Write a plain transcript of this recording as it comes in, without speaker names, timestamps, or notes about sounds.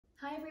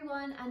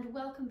everyone and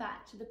welcome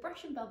back to the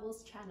Brush and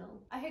Bubbles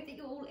channel. I hope that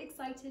you're all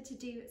excited to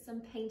do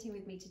some painting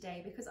with me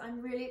today because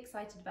I'm really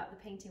excited about the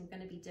painting we're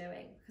going to be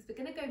doing because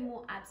we're going to go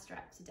more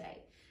abstract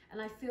today,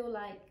 and I feel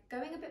like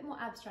going a bit more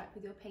abstract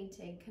with your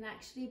painting can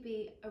actually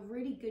be a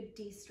really good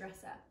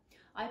de-stressor.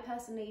 I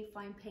personally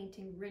find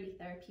painting really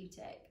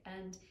therapeutic,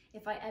 and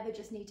if I ever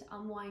just need to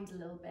unwind a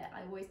little bit,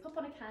 I always pop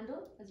on a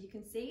candle, as you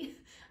can see,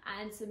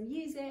 and some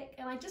music,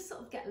 and I just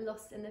sort of get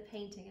lost in the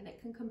painting and it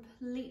can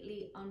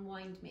completely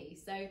unwind me.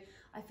 So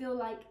I feel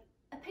like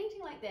a painting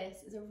like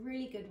this is a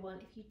really good one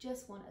if you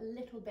just want a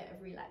little bit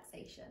of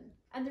relaxation.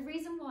 And the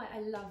reason why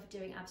I love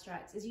doing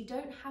abstracts is you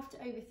don't have to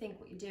overthink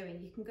what you're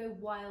doing. You can go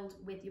wild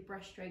with your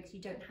brush strokes. You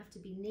don't have to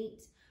be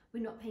neat.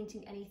 We're not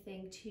painting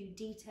anything too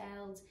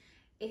detailed.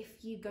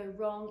 If you go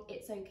wrong,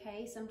 it's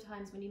okay.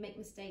 Sometimes when you make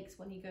mistakes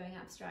when you're going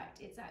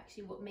abstract, it's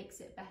actually what makes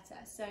it better.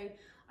 So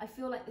I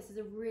feel like this is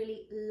a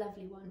really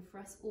lovely one for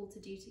us all to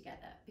do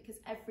together because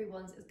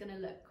everyone's is going to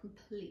look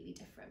completely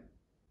different.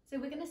 So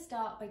we're going to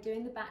start by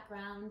doing the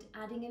background,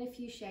 adding in a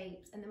few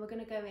shapes, and then we're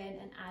going to go in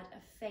and add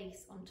a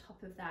face on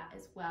top of that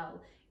as well.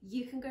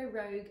 You can go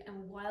rogue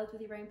and wild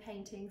with your own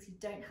paintings. You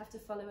don't have to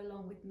follow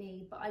along with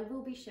me, but I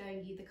will be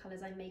showing you the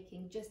colours I'm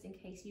making just in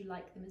case you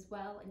like them as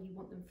well and you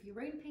want them for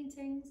your own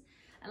paintings.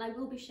 And I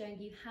will be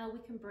showing you how we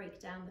can break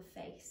down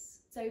the face.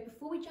 So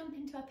before we jump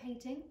into our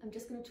painting, I'm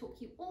just going to talk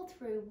you all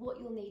through what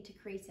you'll need to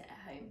create it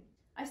at home.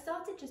 I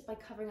started just by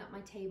covering up my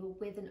table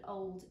with an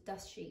old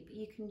dust sheet, but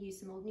you can use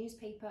some old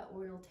newspaper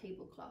or an old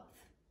tablecloth.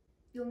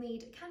 You'll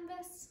need a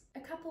canvas, a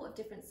couple of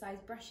different size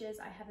brushes.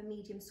 I have a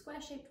medium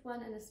square shaped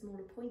one and a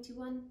smaller pointy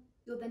one.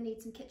 You'll then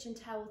need some kitchen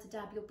towel to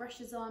dab your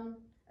brushes on,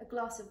 a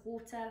glass of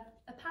water,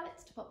 a palette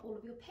to pop all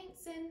of your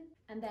paints in,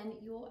 and then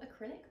your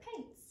acrylic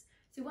paints.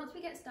 So once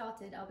we get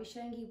started, I'll be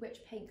showing you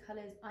which paint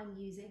colours I'm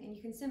using, and you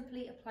can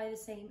simply apply the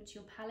same to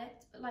your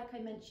palette. But like I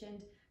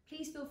mentioned,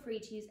 please feel free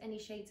to use any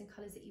shades and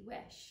colours that you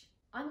wish.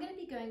 I'm going to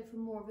be going for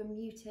more of a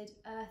muted,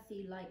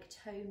 earthy-like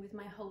tone with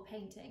my whole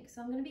painting.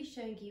 So I'm going to be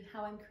showing you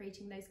how I'm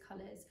creating those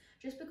colours,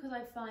 just because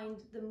I find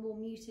the more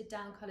muted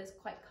down colours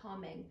quite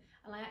calming,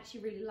 and I actually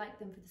really like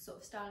them for the sort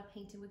of style of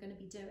painting we're going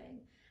to be doing.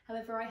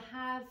 However, I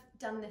have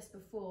done this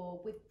before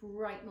with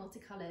bright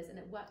multicolours and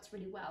it works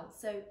really well.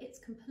 So it's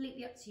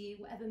completely up to you,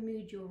 whatever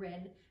mood you're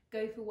in,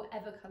 go for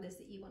whatever colours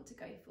that you want to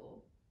go for.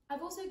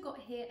 I've also got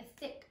here a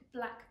thick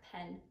black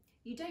pen.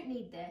 You don't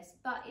need this,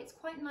 but it's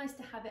quite nice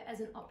to have it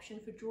as an option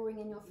for drawing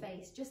in your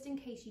face, just in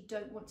case you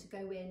don't want to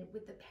go in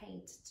with the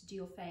paint to do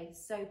your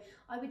face. So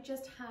I would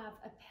just have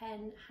a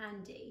pen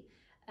handy.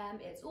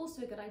 It's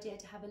also a good idea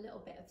to have a little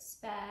bit of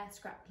spare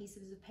scrap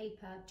pieces of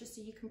paper, just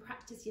so you can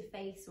practice your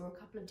face or a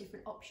couple of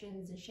different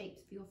options and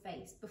shapes for your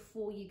face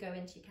before you go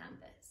into your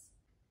canvas.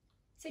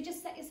 So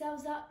just set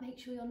yourselves up, make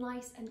sure you're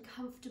nice and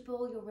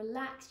comfortable, you're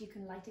relaxed, you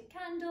can light a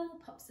candle,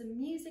 pop some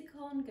music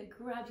on, go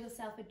grab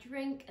yourself a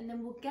drink, and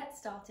then we'll get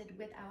started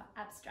with our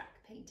abstract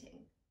painting.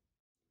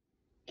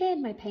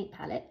 In my paint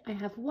palette, I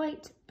have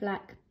white,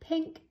 black,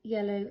 pink,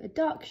 yellow, a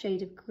dark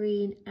shade of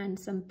green, and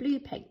some blue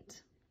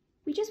paint.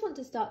 We just want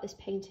to start this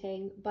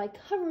painting by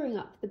covering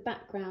up the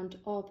background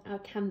of our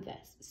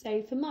canvas.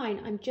 So for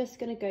mine, I'm just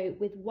going to go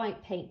with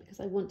white paint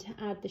because I want to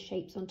add the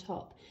shapes on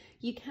top.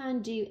 You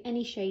can do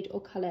any shade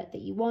or colour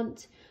that you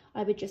want.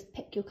 I would just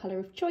pick your colour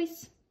of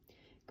choice.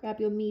 Grab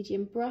your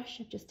medium brush.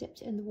 I've just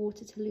dipped it in the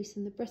water to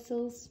loosen the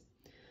bristles.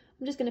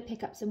 I'm just going to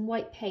pick up some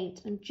white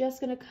paint. I'm just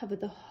going to cover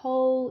the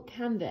whole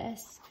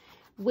canvas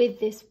with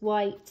this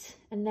white,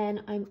 and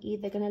then I'm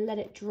either going to let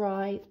it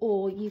dry,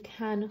 or you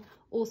can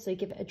also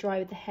give it a dry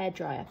with the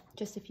hairdryer,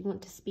 just if you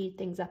want to speed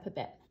things up a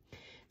bit.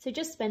 So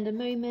just spend a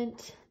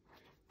moment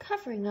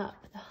covering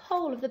up the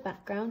whole of the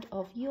background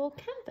of your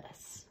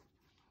canvas.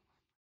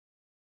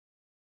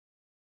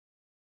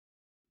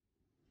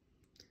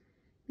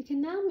 We can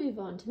now move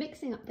on to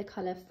mixing up the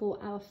colour for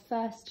our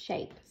first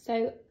shape.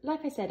 So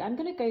like I said, I'm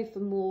going to go for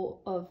more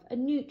of a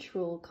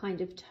neutral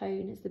kind of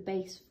tone as the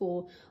base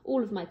for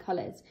all of my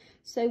colours.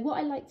 So what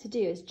I like to do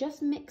is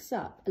just mix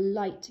up a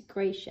light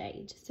grey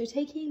shade. So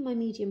taking my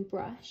medium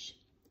brush,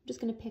 I'm just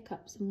going to pick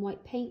up some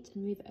white paint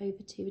and move it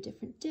over to a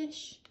different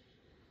dish.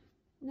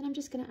 And then I'm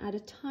just going to add a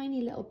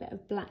tiny little bit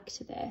of black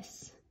to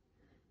this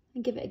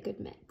and give it a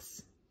good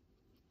mix.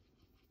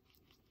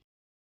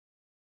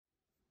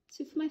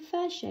 So for my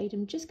first shade,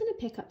 I'm just going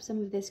to pick up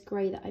some of this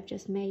grey that I've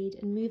just made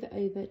and move it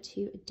over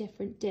to a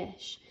different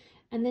dish.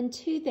 And then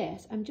to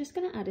this, I'm just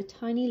going to add a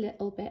tiny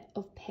little bit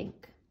of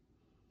pink.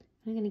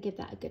 I'm going to give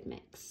that a good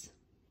mix.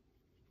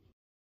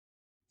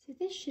 So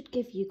this should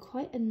give you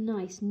quite a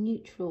nice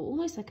neutral,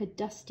 almost like a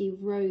dusty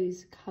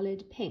rose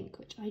coloured pink,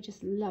 which I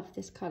just love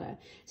this colour.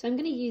 So I'm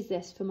going to use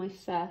this for my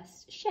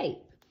first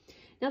shape.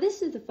 Now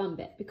this is the fun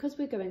bit, because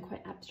we're going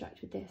quite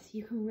abstract with this,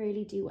 you can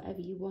really do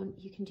whatever you want.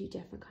 You can do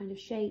different kind of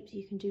shapes,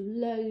 you can do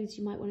loads,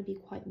 you might want to be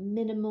quite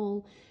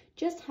minimal.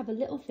 Just have a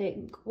little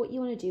think what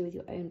you want to do with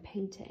your own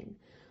painting.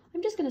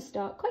 I'm just going to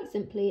start quite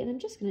simply, and I'm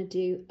just going to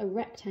do a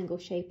rectangle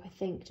shape, I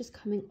think, just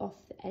coming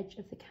off the edge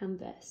of the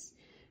canvas.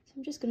 So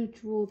I'm just going to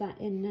draw that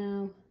in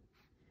now,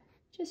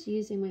 just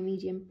using my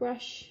medium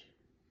brush.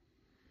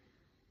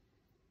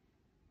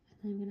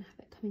 I'm going to have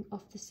it coming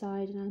off the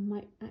side, and I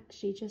might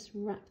actually just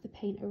wrap the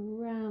paint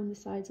around the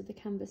sides of the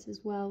canvas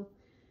as well.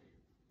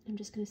 I'm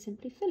just going to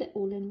simply fill it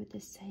all in with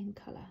this same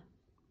colour.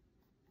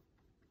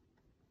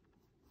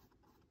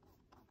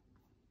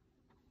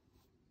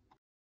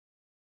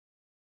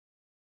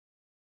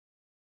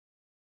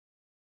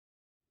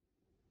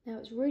 Now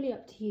it's really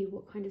up to you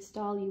what kind of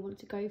style you want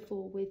to go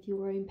for with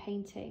your own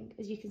painting.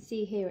 As you can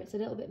see here, it's a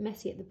little bit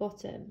messy at the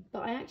bottom,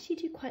 but I actually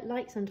do quite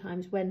like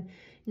sometimes when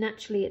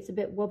naturally it's a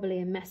bit wobbly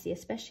and messy,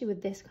 especially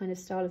with this kind of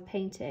style of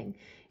painting.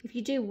 If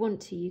you do want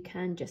to, you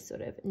can just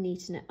sort of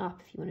neaten it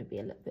up if you want to be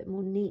a little bit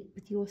more neat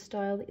with your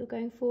style that you're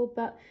going for.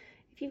 But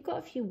if you've got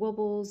a few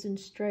wobbles and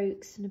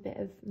strokes and a bit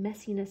of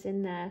messiness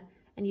in there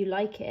and you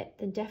like it,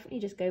 then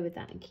definitely just go with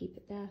that and keep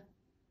it there.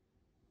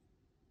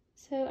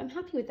 So I'm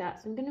happy with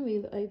that, so I'm going to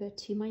move over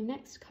to my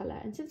next colour,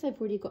 and since I've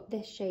already got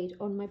this shade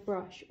on my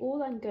brush,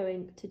 all I'm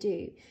going to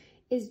do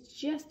is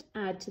just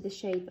add to the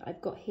shade that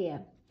I've got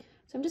here.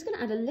 So I'm just going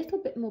to add a little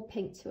bit more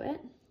pink to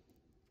it,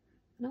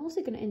 and I'm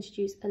also going to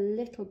introduce a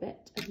little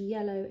bit of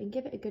yellow and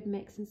give it a good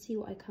mix and see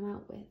what I come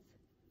out with.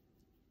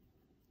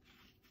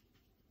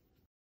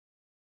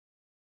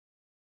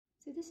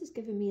 So this has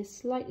given me a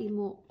slightly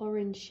more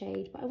orange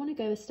shade, but I want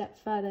to go a step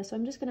further, so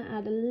I'm just going to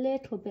add a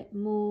little bit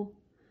more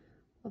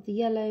of the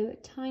yellow, a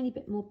tiny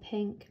bit more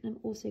pink, and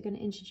I'm also going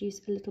to introduce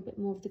a little bit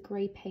more of the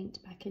grey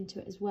paint back into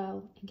it as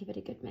well and give it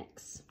a good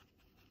mix.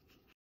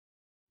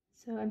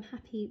 So I'm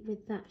happy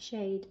with that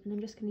shade, and I'm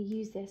just going to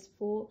use this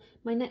for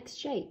my next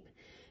shape.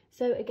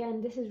 So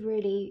again, this is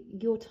really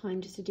your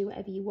time just to do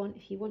whatever you want.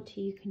 If you want to,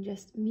 you can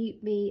just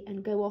mute me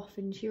and go off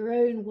into your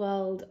own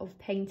world of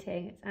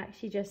painting. It's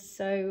actually just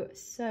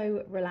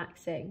so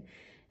relaxing.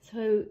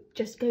 So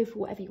just go for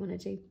whatever you want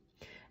to do.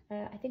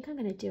 I think I'm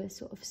going to do a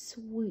sort of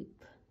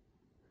swoop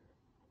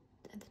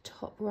at the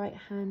top right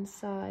hand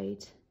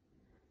side.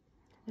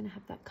 I'm going to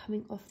have that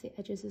coming off the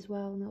edges as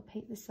well, and I'll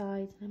paint the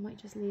sides, and I might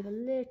just leave a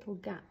little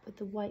gap with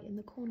the white in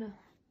the corner.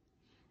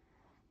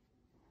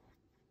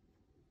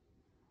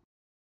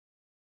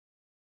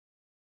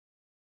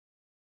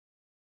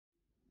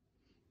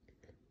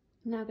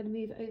 I'm now going to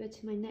move over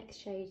to my next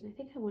shade, and I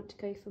think I want to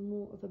go for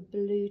more of a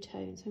blue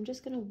tone, so I'm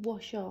just going to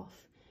wash off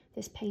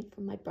this paint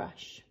from my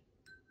brush.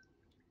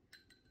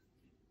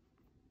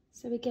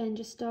 So again,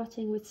 just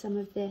starting with some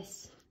of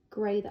this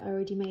grey that I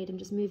already made, I'm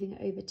just moving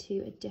it over to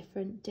a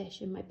different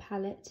dish in my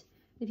palette.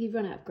 If you've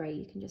run out of grey,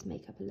 you can just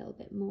make up a little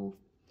bit more.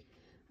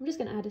 I'm just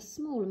going to add a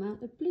small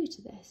amount of blue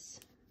to this.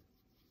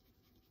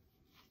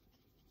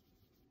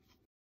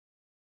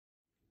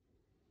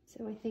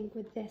 So I think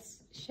with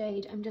this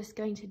shade, I'm just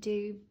going to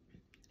do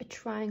a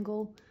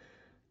triangle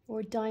or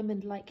a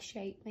diamond-like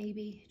shape,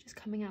 maybe just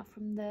coming out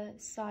from the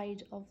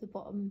side of the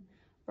bottom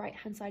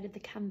right-hand side of the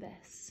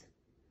canvas.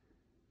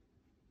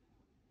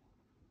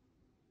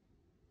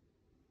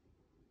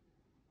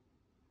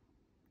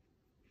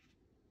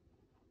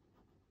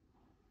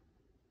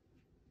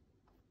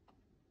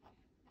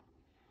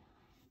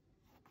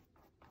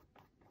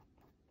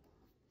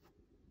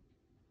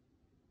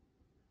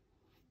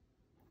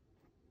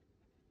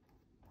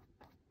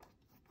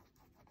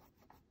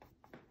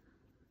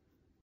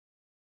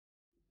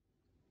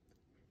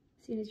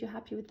 As soon as you're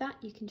happy with that,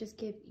 you can just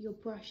give your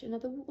brush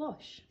another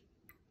wash.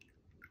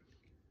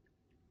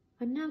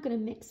 I'm now going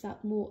to mix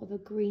up more of a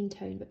green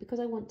tone, but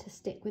because I want to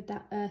stick with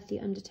that earthy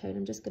undertone,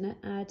 I'm just going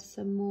to add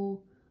some more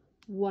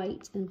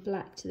white and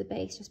black to the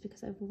base, just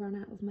because I've run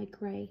out of my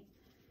grey.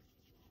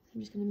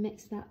 I'm just going to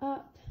mix that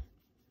up,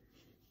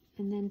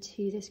 and then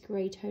to this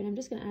grey tone, I'm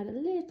just going to add a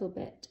little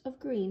bit of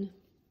green.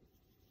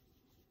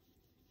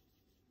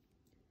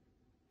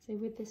 So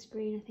with this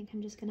green, I think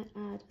I'm just going to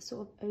add a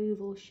sort of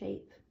oval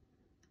shape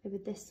over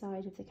this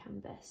side of the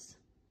canvas.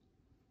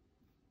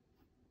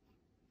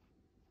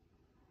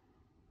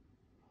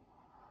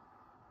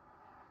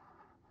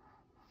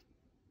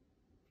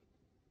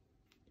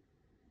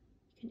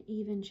 You can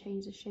even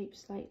change the shape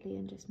slightly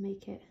and just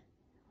make it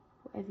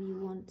whatever you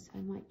want. I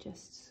might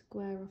just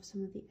square off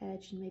some of the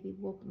edge and maybe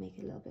make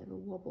a little bit of a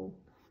wobble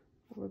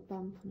or a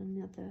bump on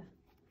another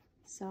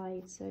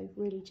side. So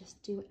really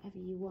just do whatever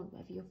you want,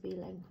 whatever you're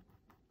feeling.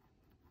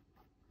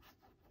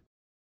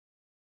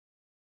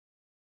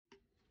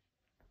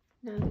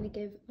 Now I'm going to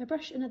give my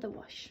brush another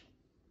wash.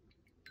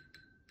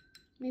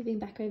 Moving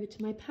back over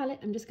to my palette,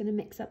 I'm just going to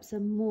mix up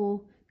some more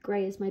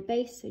grey as my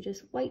base, so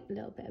just white, a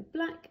little bit of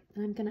black,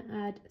 and I'm going to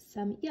add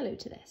some yellow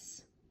to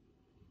this.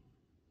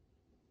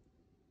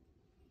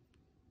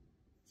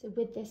 So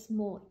with this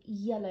more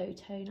yellow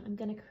tone, I'm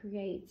going to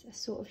create a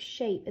sort of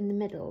shape in the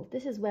middle.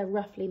 This is where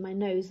roughly my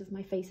nose of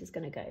my face is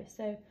going to go.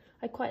 So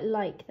I quite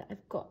like that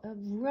I've got a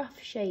rough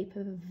shape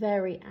of a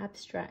very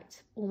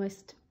abstract,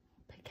 almost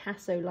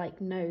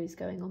Picasso-like nose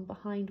going on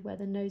behind where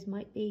the nose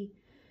might be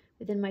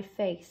within my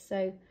face. So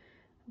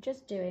I'm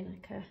just doing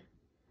like a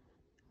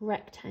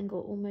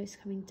rectangle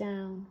almost coming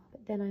down,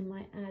 but then I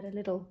might add a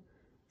little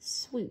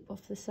swoop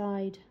off the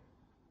side,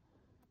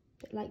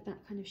 a bit like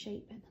that kind of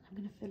shape, and then I'm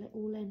going to fill it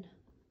all in.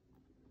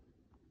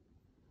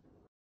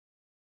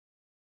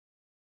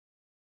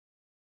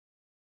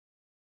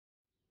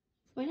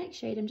 For my next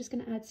shade, I'm just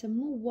going to add some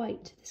more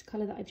white to this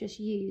colour that I've just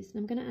used, and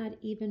I'm going to add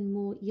even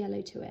more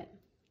yellow to it.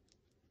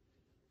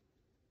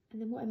 And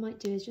then what I might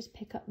do is just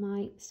pick up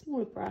my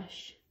smaller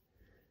brush,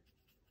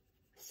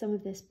 some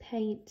of this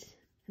paint,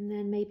 and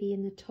then maybe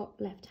in the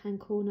top left-hand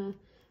corner,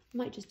 I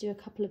might just do a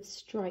couple of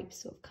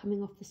stripes sort of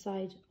coming off the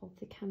side of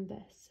the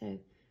canvas. So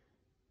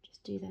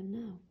just do them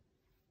now.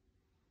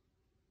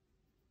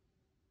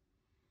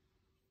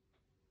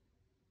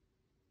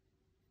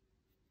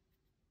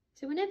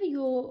 So whenever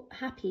you're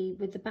happy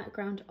with the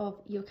background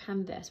of your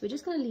canvas, we're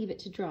just going to leave it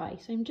to dry.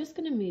 So I'm just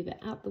going to move it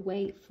out the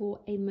way for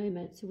a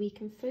moment so we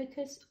can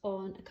focus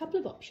on a couple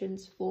of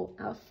options for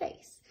our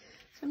face.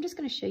 So I'm just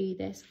going to show you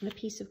this on a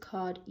piece of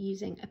card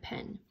using a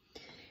pen.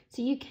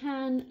 So you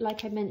can,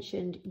 like I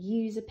mentioned,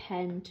 use a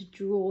pen to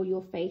draw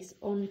your face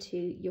onto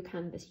your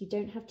canvas. You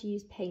don't have to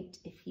use paint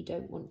if you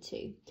don't want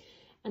to.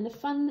 And the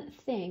fun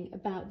thing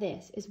about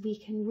this is we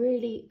can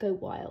really go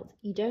wild.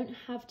 You don't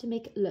have to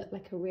make it look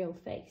like a real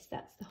face.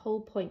 That's the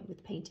whole point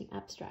with painting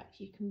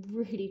abstract. You can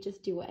really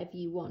just do whatever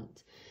you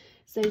want.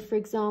 So for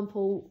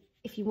example,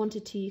 if you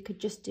wanted to, you could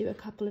just do a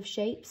couple of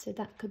shapes. So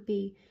that could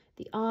be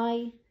the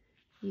eye.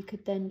 You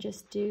could then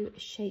just do a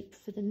shape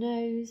for the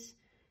nose.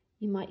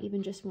 You might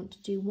even just want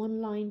to do one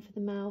line for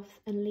the mouth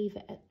and leave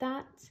it at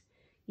that.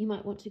 You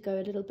might want to go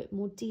a little bit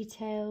more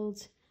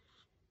detailed,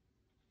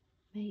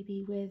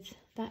 maybe with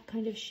that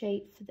kind of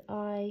shape for the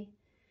eye.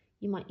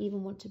 You might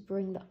even want to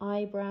bring the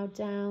eyebrow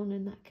down,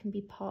 and that can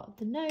be part of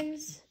the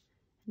nose.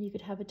 And you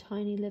could have a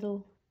tiny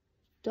little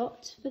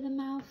dot for the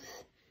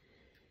mouth.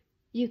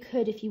 You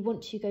could, if you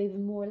want to, go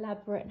even more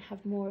elaborate and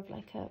have more of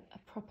like a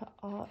proper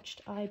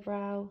arched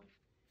eyebrow,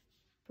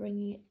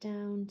 bringing it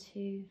down to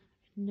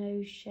a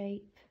nose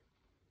shape,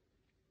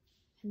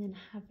 and then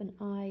have an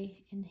eye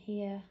in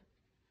here.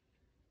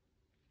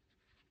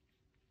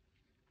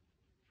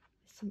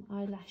 Some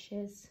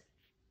eyelashes,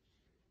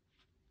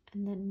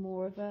 and then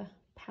more of a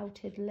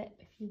pouted lip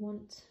if you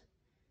want.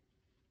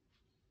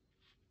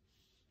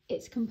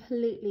 It's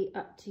completely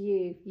up to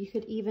you. You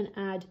could even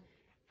add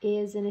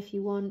ears in if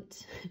you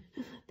want.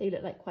 They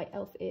look like quite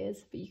elf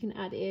ears, but you can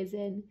add ears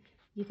in.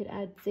 You could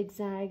add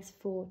zigzags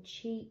for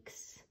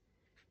cheeks.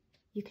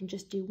 You can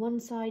just do one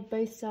side,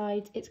 both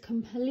sides. It's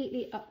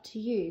completely up to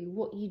you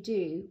what you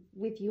do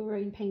with your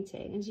own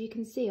painting. As you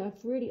can see,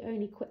 I've really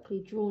only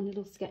quickly drawn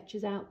little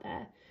sketches out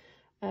there.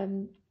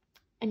 And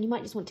you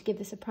might just want to give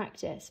this a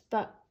practice,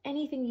 but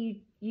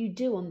anything you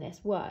do on this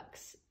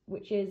works,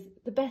 which is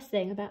the best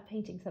thing about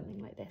painting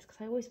something like this,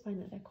 because I always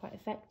find that they're quite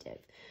effective.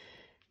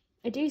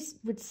 I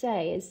would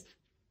say is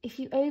if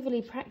you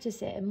overly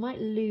practice it, it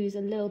might lose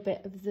a little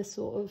bit of the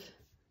sort of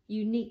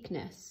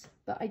uniqueness,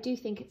 but I do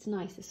think it's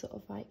nice to sort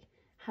of like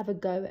have a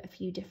go at a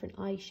few different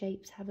eye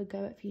shapes, have a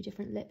go at a few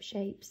different lip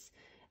shapes,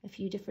 a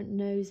few different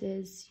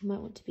noses. You might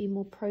want to be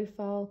more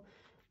profile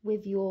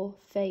with your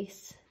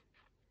face.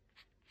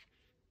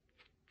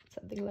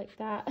 Something like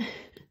that.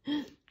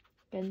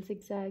 Again,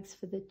 zigzags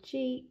for the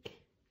cheek.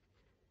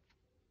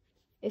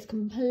 It's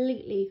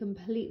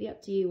completely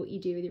up to you what you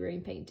do with your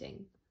own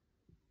painting.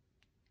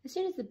 As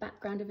soon as the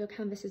background of your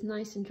canvas is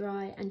nice and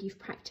dry and you've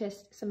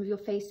practiced some of your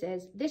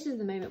faces, this is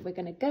the moment we're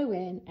going to go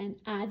in and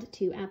add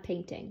to our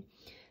painting.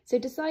 So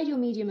decide your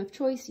medium of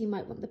choice. You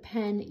might want the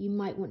pen, you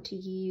might want to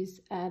use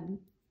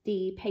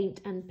the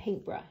paint and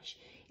paintbrush.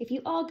 If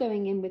you are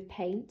going in with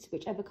paint,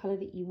 whichever colour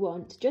that you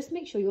want, just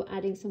make sure you're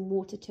adding some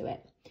water to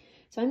it.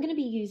 So I'm going to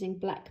be using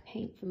black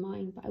paint for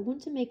mine, but I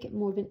want to make it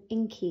more of an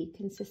inky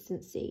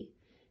consistency,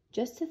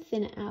 just to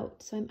thin it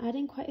out. So I'm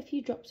adding quite a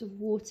few drops of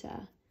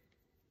water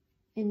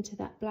into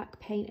that black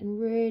paint and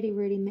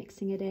really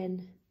mixing it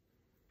in.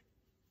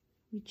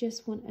 We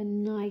just want a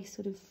nice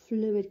sort of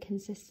fluid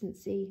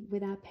consistency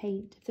with our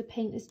paint. If the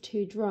paint is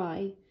too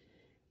dry,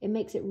 it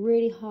makes it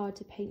really hard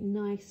to paint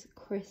nice,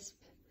 crisp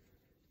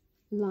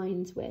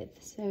lines with.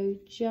 So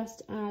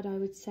just add, I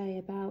would say,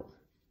 about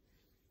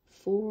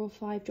 4 or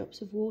 5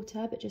 drops of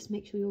water, but just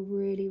make sure you're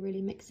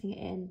really mixing it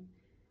in.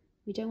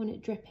 We don't want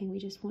it dripping, we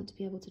just want to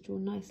be able to draw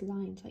nice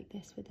lines like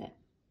this with it.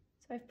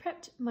 So I've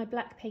prepped my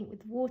black paint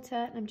with water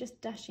and I'm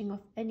just dashing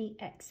off any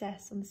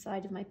excess on the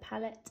side of my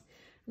palette.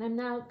 And I'm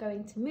now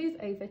going to move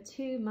over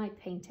to my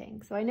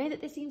painting. So I know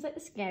that this seems like the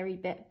scary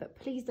bit, but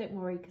please don't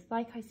worry, because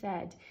like I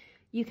said,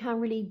 you can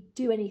really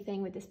do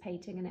anything with this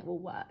painting and it will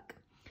work.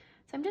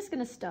 So I'm just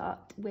going to start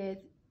with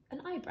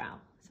an eyebrow.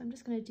 So I'm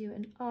just going to do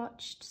an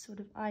arched sort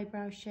of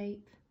eyebrow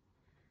shape,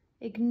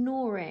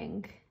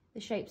 ignoring the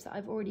shapes that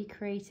I've already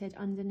created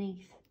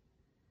underneath.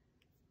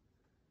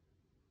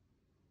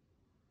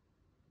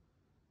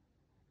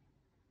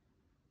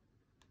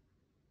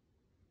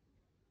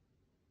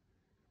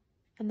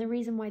 And the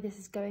reason why this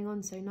is going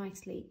on so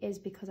nicely is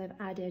because I've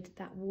added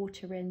that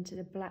water into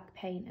the black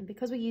paint, and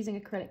because we're using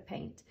acrylic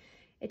paint,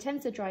 it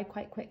tends to dry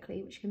quite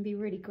quickly, which can be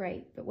really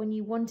great. But when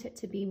you want it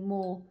to be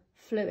more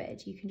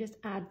fluid, you can just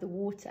add the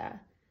water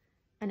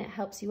and it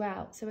helps you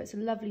out. So it's a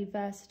lovely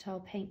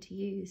versatile paint to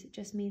use. It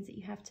just means that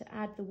you have to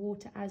add the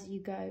water as you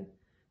go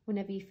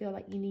whenever you feel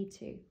like you need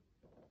to.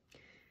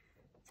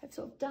 So I've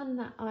sort of done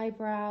that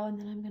eyebrow, and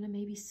then I'm going to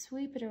maybe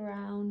swoop it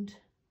around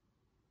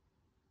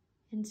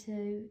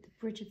into the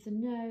bridge of the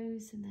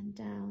nose and then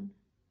down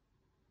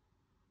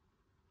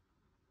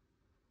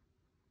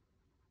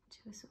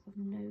to a sort of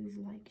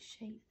nose-like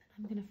shape.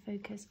 I'm going to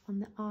focus on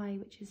the eye,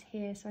 which is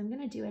here. So I'm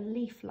going to do a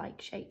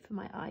leaf-like shape for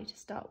my eye to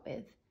start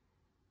with.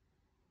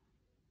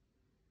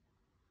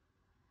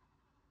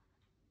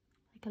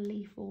 Like a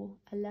leaf or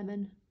a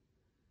lemon.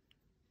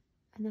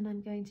 And then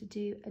I'm going to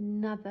do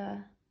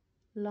another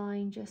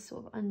line just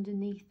sort of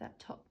underneath that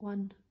top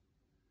one.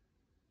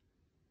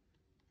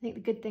 I think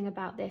the good thing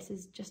about this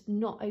is just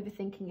not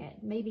overthinking it,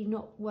 maybe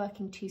not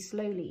working too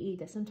slowly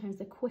either. Sometimes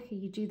the quicker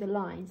you do the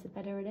lines, the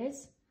better it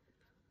is.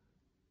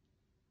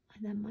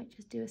 And then might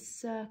just do a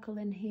circle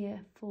in here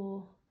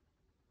for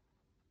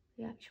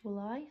the actual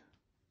eye.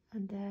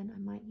 And then I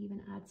might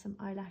even add some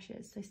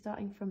eyelashes. So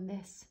starting from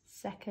this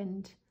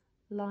second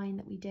line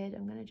that we did,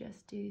 I'm going to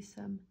just do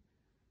some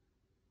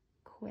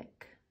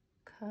quick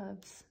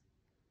curves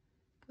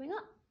going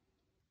up.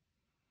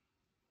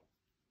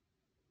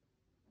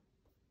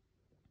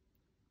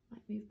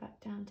 Might move back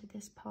down to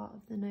this part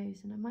of the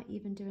nose, and I might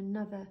even do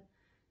another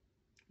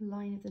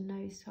line of the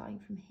nose starting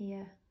from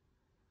here,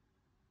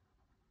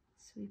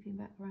 sweeping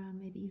back around,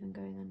 maybe even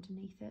going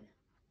underneath it.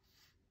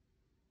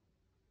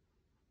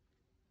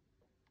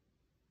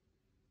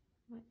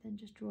 Might then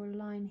just draw a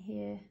line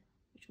here,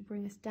 which will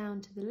bring us down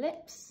to the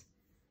lips.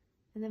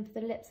 And then for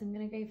the lips, I'm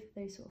going to go for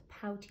those sort of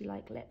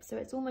pouty-like lips. So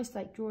it's almost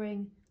like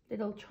drawing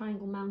little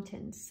triangle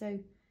mountains. So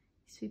you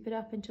sweep it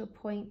up into a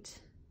point,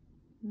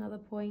 another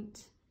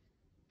point,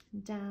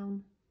 and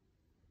down.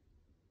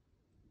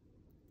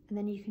 And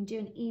then you can do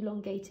an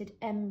elongated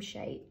M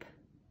shape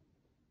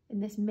in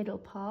this middle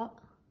part.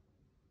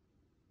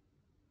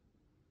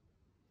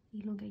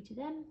 Elongated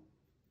M.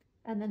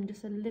 And then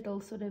just a little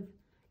sort of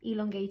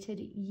elongated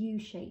U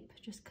shape,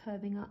 just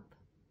curving up.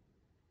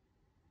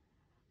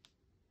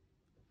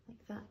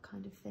 Like that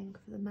kind of thing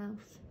for the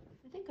mouth.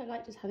 I think I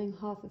like just having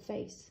half a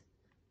face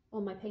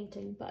on my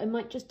painting, but I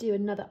might just do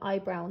another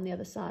eyebrow on the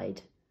other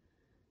side.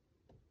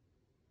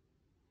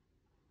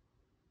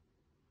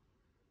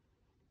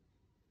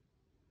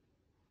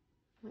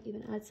 Might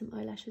even add some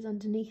eyelashes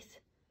underneath,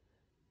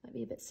 might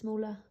be a bit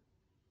smaller.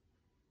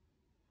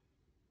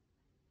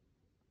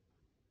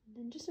 And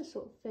then just to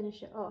sort of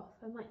finish it off,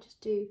 I might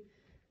just do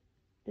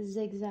a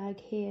zigzag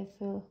here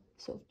for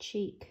sort of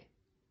cheek.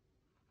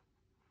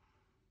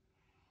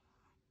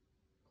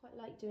 Quite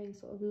like doing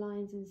sort of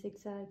lines and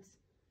zigzags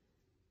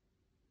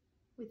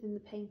within the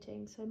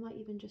painting, so I might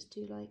even just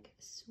do like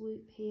a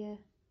swoop here,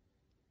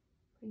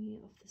 bringing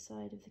it off the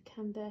side of the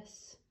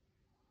canvas.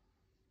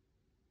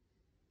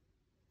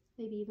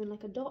 Maybe even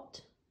like a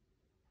dot.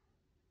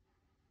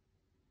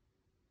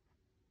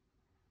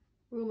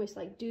 We're almost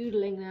like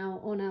doodling now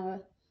on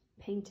our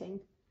painting.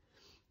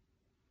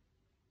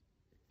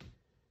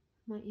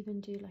 Might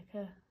even do like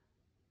a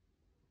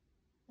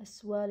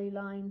swirly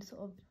line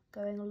sort of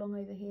going along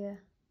over here.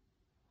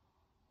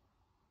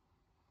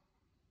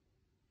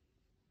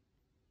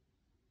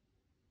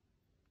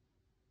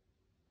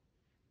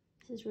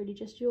 This is really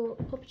just your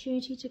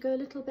opportunity to go a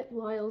little bit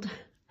wild.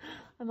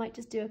 I might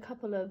just do a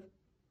couple of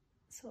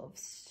sort of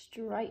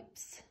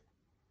stripes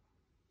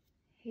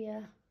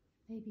here,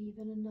 maybe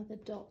even another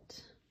dot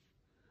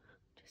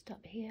just up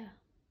here.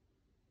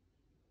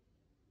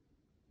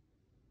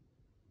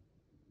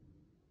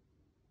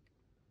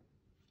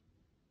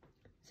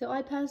 So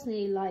I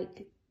personally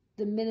like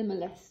the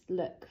minimalist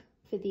look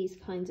for these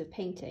kinds of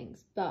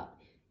paintings, but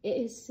it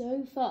is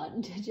so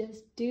fun to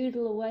just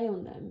doodle away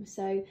on them.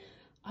 So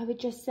I would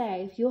just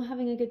say, if you're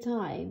having a good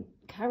time,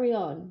 carry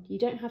on. You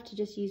don't have to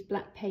just use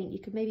black paint. You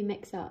could maybe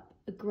mix up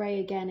a grey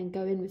again and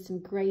go in with some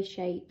grey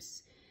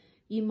shapes.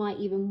 You might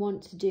even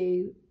want to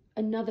do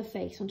another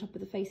face on top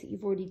of the face that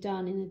you've already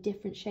done in a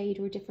different shade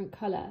or a different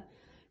colour.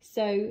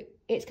 So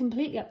it's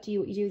completely up to you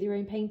what you do with your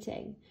own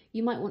painting.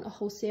 You might want a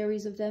whole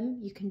series of them.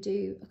 You can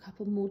do a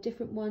couple more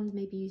different ones,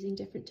 maybe using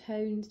different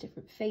tones,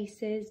 different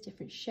faces,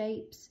 different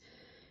shapes.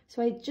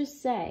 So I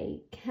just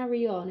say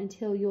carry on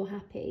until you're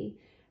happy,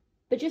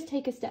 but just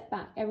take a step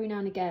back every now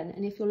and again.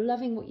 And if you're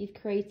loving what you've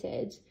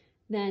created,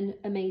 then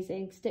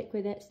amazing, stick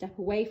with it, step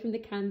away from the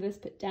canvas,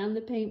 put down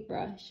the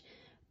paintbrush.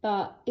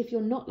 But if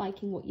you're not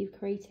liking what you've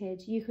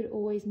created, you could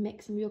always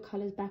mix some of your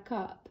colours back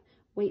up,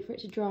 wait for it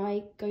to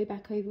dry, go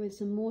back over with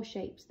some more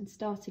shapes and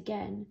start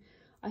again.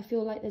 I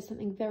feel like there's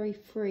something very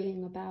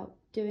freeing about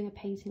doing a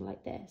painting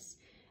like this.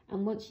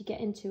 And once you get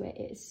into it,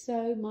 it is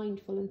so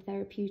mindful and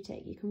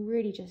therapeutic. You can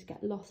really just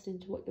get lost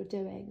into what you're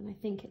doing. And I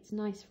think it's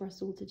nice for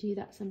us all to do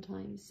that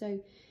sometimes.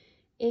 So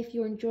if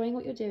you're enjoying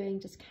what you're doing,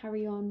 just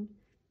carry on,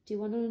 do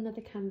one on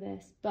another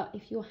canvas. But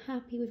if you're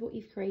happy with what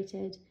you've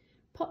created,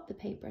 pop the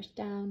paintbrush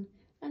down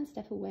and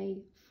step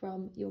away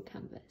from your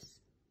canvas.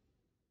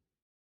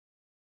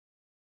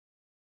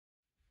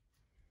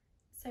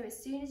 So as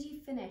soon as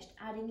you've finished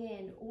adding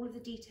in all of the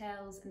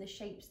details and the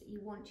shapes that you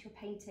want to your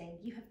painting,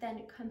 you have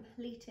then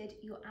completed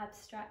your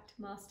abstract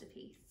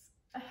masterpiece.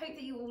 I hope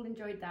that you all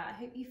enjoyed that. I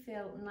hope you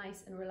feel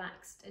nice and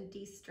relaxed and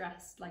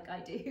de-stressed like I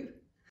do.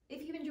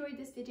 If you enjoyed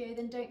this video,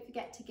 then don't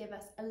forget to give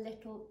us a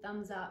little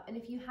thumbs up. And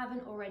if you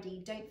haven't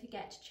already, don't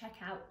forget to check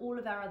out all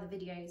of our other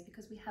videos,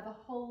 because we have a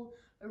whole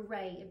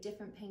array of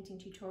different painting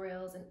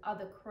tutorials and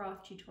other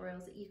craft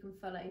tutorials that you can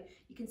follow.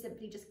 You can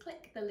simply just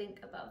click the link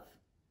above.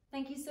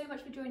 Thank you so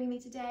much for joining me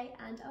today,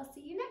 and I'll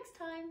see you next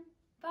time.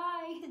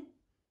 Bye.